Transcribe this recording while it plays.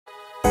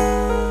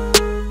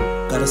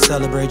Gotta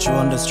celebrate you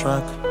on this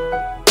track.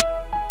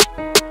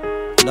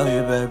 Love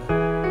you, babe,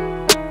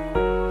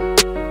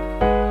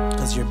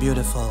 'cause you're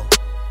beautiful.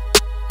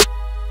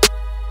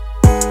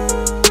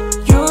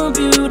 You're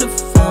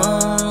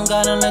beautiful,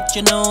 gotta let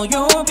you know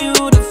you're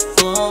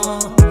beautiful.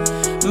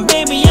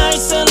 Baby, I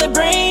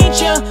celebrate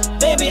ya,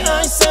 baby,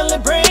 I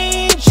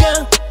celebrate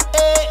ya.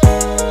 Hey.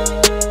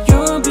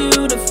 You're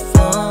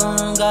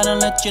beautiful, gotta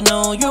let you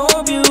know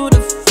you're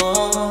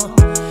beautiful.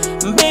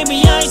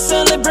 Baby, I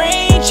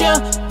celebrate ya,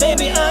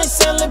 baby, I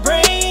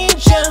celebrate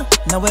ya.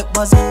 Now it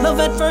was love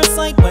at first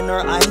sight when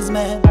our eyes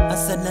met. I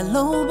said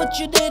hello, but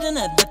you didn't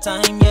at the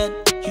time yet.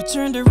 You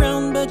turned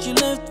around, but you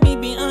left me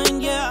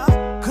behind, yeah.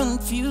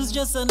 Confused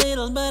just a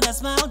little, but I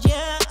smiled,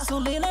 yeah. So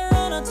later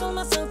on I told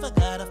myself I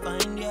gotta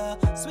find ya.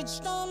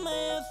 Switched on my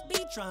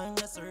FB trying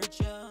to search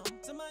ya.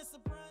 To my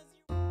surprise,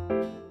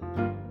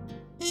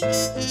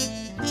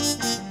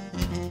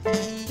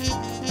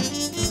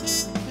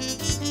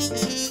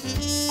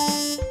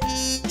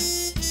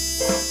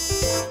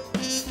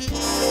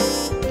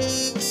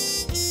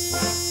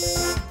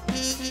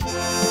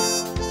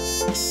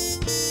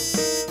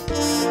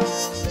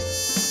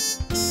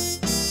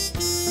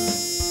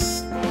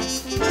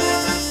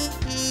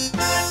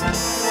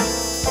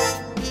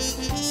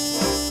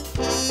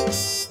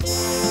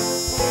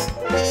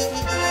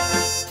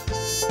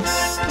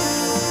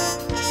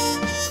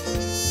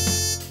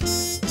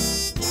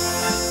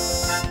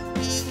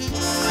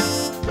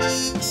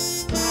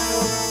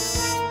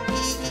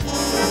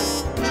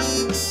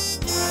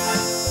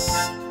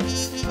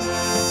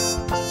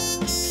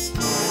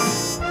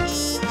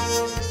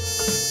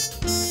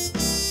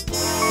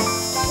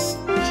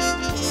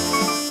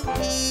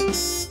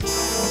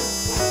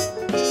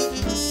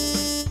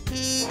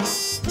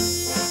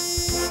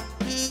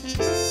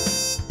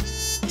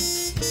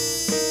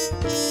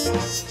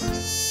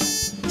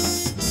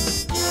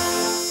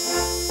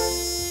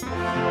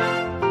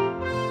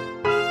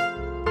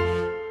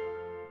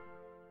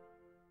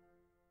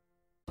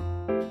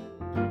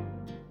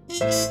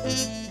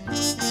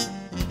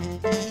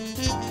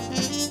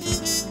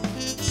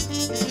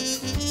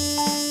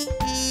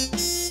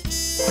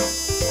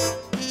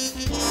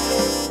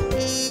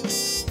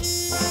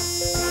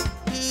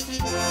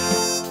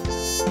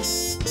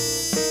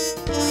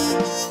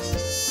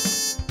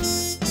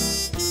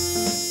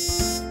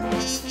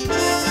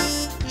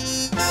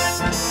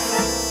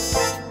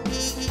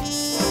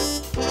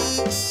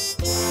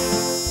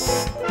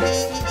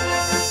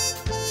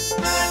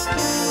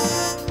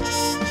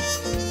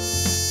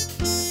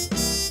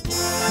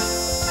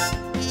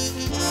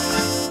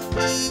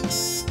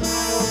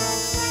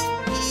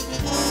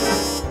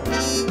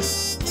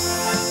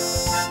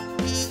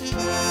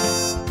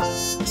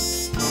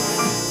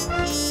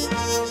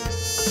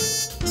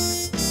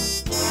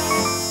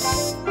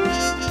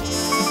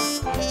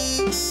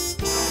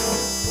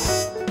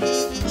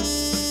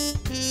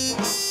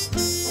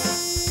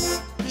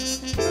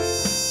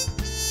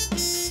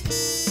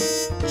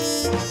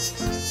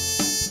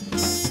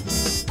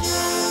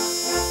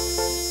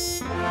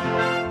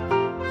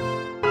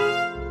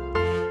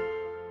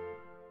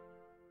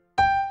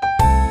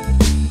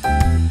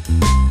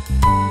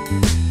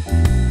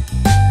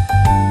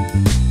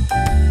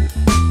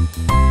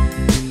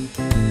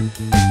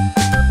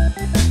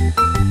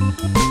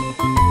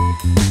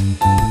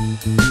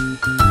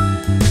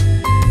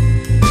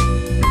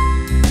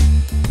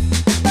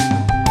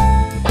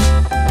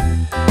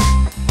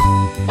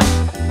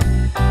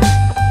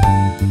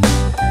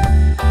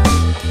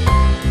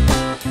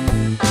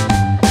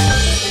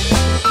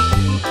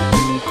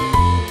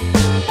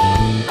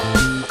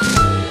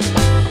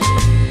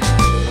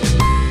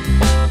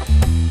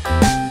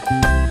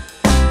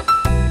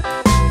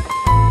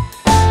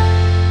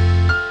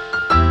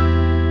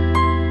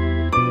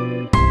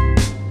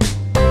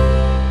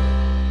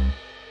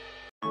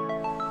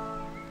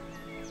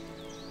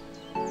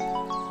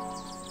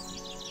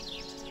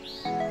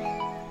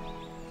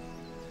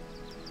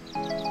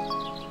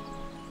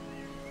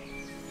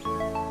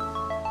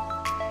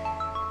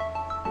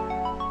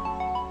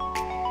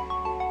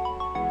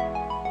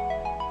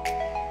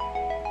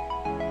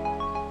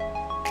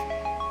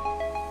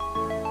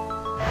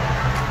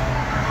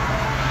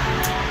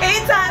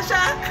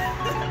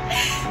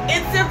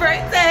 it's your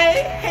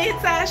birthday. Hey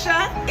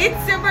Tasha,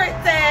 it's your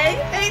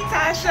birthday. Hey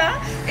Tasha,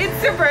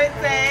 it's your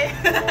birthday.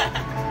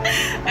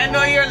 I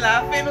know you're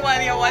laughing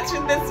while you're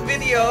watching this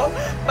video,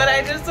 but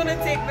I just want to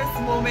take this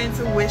moment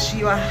to wish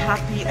you a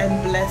happy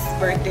and blessed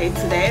birthday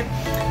today.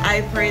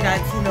 I pray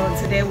that, you know,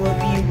 today will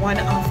be one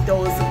of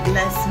those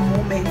blessed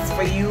moments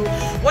for you.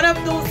 One of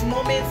those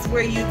moments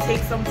where you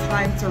take some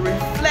time to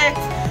reflect,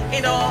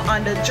 you know,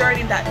 on the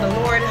journey that the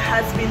Lord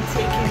has been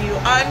taking you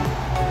on.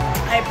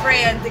 I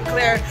pray and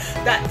declare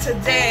that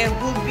today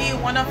will be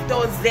one of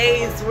those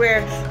days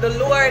where the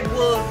Lord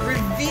will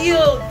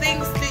reveal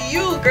things to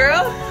you,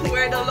 girl,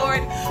 where the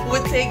Lord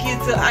will take you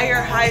to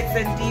higher heights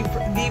and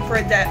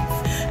deeper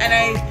depths. And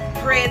I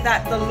pray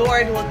that the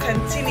Lord will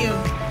continue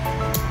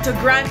to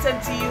grant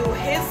unto you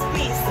his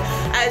peace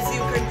as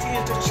you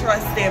continue to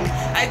trust him.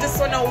 I just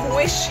want to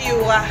wish you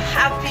a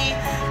happy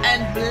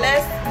and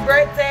blessed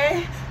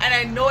birthday, and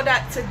I know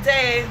that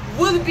today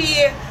will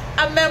be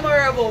a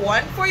memorable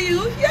one for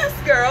you. Yes,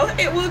 girl,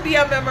 it will be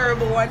a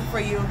memorable one for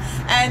you.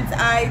 And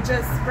I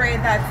just pray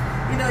that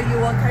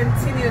you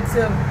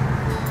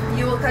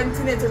will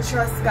continue to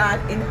trust God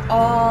in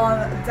all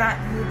that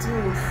you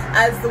do.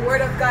 As the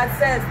word of God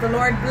says, the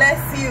Lord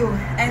bless you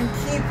and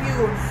keep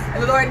you,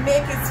 and the Lord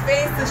make his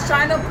face to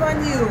shine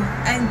upon you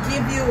and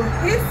give you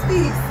his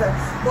peace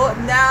both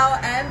now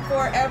and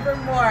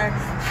forevermore.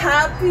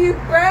 Happy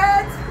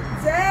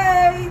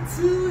birthday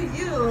to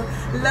you.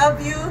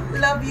 Love you,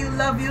 love you,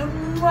 love you.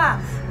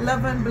 Mwah.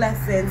 Love and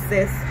blessings,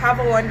 sis. Have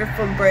a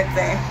wonderful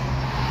birthday.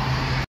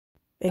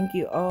 Thank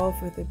you all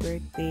for the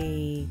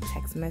birthday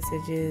text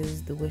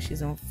messages, the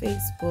wishes on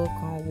Facebook,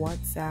 on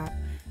WhatsApp,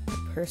 the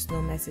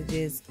personal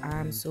messages.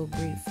 I'm so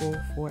grateful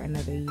for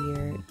another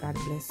year. God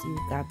bless you.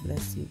 God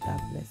bless you. God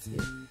bless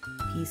you.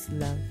 Peace,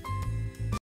 love.